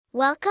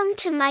Welcome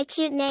to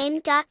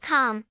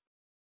mycutename.com.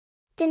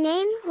 The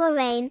name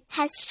Lorraine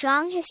has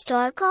strong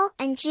historical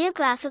and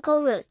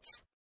geographical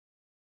roots.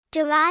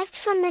 Derived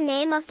from the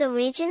name of the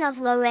region of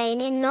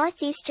Lorraine in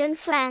northeastern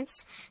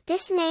France,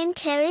 this name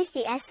carries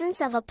the essence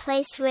of a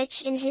place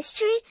rich in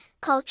history,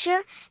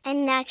 culture,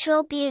 and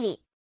natural beauty.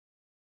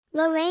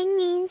 Lorraine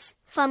means,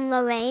 from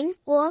Lorraine,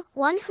 or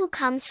one who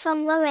comes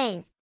from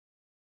Lorraine.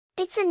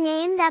 It's a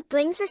name that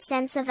brings a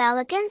sense of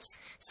elegance,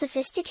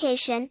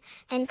 sophistication,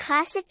 and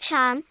classic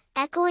charm,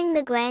 echoing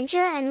the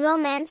grandeur and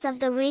romance of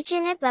the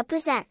region it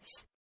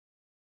represents.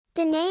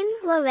 The name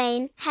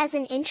Lorraine has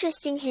an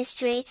interesting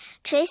history,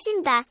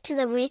 tracing back to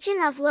the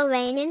region of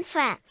Lorraine in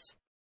France.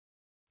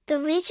 The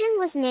region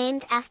was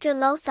named after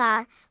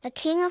Lothar, a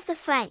king of the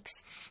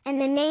Franks,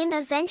 and the name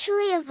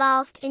eventually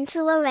evolved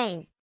into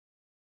Lorraine.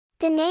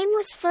 The name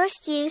was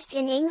first used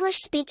in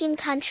English-speaking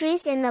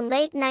countries in the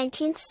late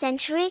 19th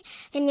century,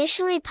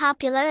 initially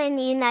popular in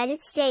the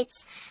United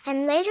States,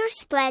 and later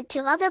spread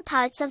to other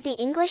parts of the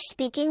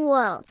English-speaking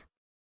world.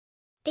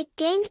 It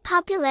gained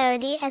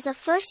popularity as a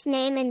first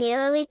name in the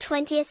early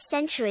 20th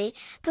century,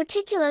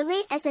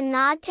 particularly as a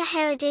nod to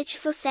heritage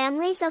for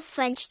families of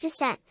French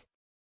descent.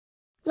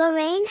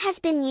 Lorraine has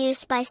been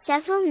used by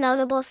several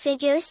notable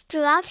figures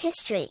throughout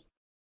history.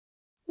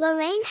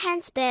 Lorraine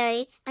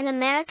Hansberry, an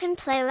American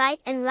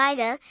playwright and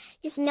writer,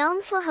 is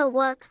known for her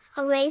work,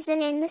 A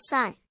Raisin in the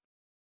Sun.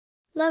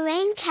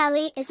 Lorraine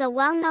Kelly is a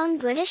well-known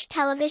British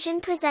television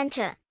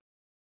presenter.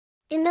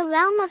 In the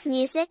realm of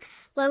music,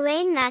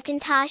 Lorraine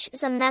McIntosh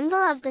is a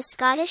member of the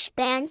Scottish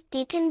band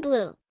Deacon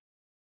Blue.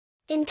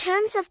 In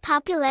terms of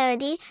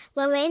popularity,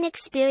 Lorraine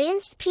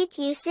experienced peak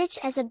usage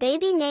as a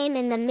baby name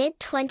in the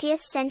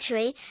mid-20th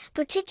century,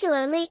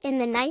 particularly in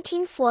the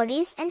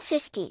 1940s and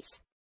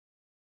 50s.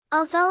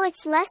 Although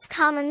it's less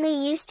commonly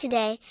used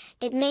today,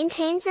 it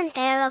maintains an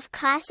air of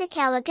classic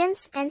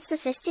elegance and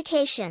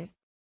sophistication.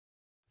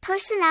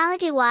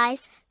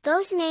 Personality-wise,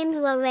 those named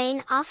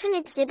Lorraine often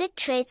exhibit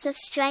traits of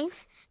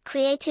strength,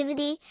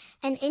 creativity,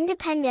 and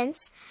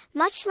independence,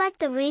 much like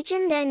the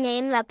region their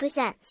name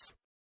represents.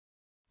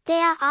 They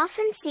are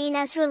often seen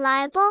as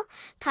reliable,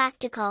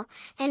 practical,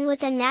 and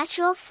with a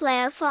natural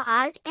flair for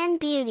art and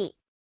beauty.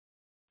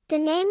 The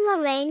name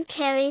Lorraine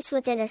carries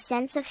with it a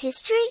sense of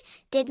history,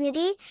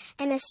 dignity,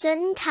 and a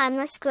certain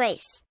timeless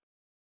grace.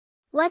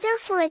 Whether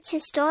for its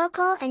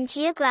historical and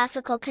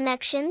geographical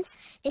connections,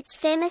 its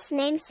famous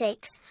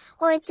namesakes,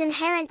 or its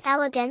inherent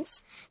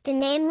elegance, the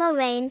name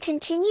Lorraine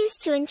continues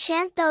to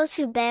enchant those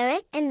who bear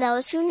it and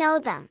those who know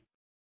them.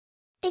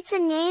 It's a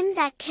name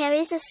that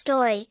carries a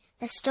story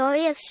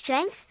of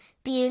strength,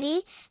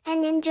 beauty,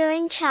 and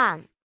enduring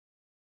charm.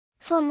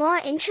 For more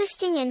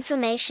interesting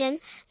information,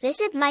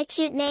 visit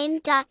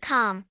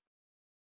mycutename.com.